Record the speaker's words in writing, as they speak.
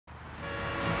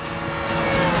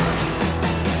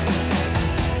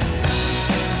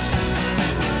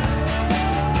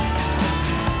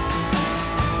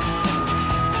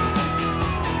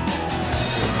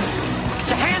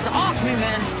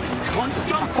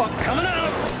fuck coming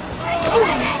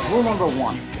out! Rule number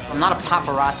one, I'm not a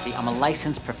paparazzi, I'm a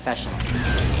licensed professional.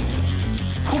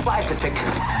 Who buys the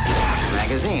pictures?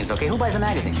 Magazines, okay? Who buys the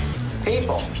magazines?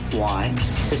 People. Why?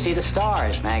 To see the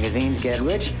stars. Magazines get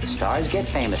rich, the stars get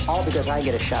famous. All because I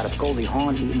get a shot of Goldie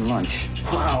Hawn eating lunch.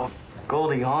 Wow,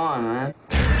 Goldie Hawn, man.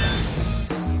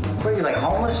 What are you, like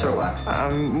homeless or what?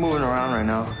 I'm moving around right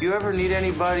now. You ever need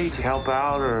anybody to help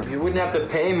out, or you wouldn't have to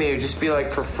pay me, it'd just be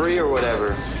like for free or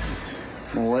whatever?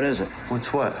 Well, what is it?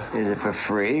 What's what? Is it for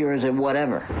free or is it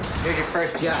whatever? Here's your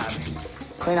first job.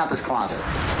 Clean out this closet.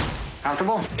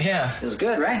 Comfortable? Yeah. Feels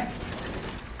good, right?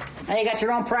 Now you got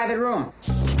your own private room.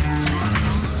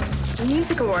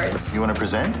 Music Awards. You want to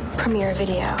present? Premiere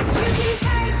video. You can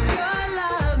take your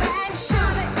love and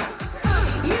shove it.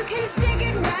 You can stick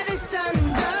it where the sun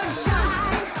don't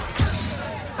shine.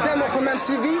 Demo from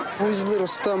MCV. Who's a little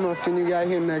stummer if you got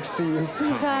here next to you?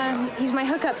 He's my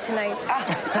hookup tonight. Isn't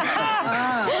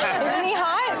he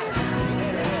hot?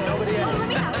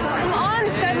 Come on,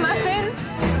 stud muffin.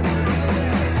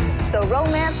 The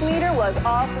romance meter was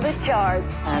off the charts.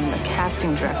 I'm the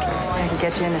casting director. I can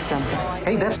get you into something.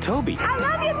 Hey, that's Toby. I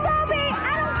love you, Toby!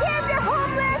 I don't care if you're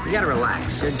homeless! You gotta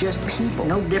relax. They're just people.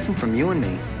 No different from you and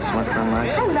me. This is my friend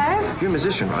Rice. Hi, Bess. You're a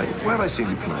musician, right? Where have I seen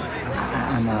you play?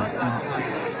 I'm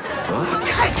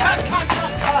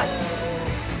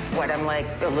What, I'm like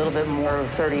a little bit more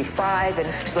 35 and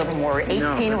she's a little more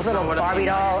 18 with a little Barbie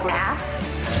doll ass.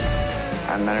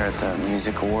 I met her at the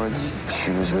Music Awards.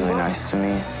 She was really nice to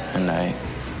me, and I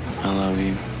love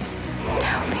you.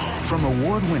 Toby. From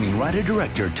award-winning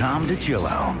writer-director Tom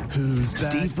DiCillo,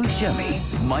 Steve Buscemi,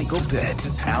 Michael Pitt,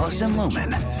 Allison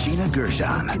Lumen, Gina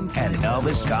Gershon, and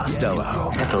Elvis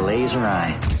Costello. got the laser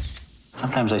eye.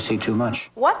 Sometimes I see too much.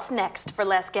 What's next for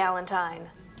Les Galantine?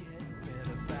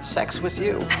 Sex with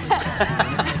you. 'Cause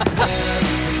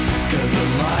I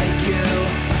like you,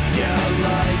 yeah,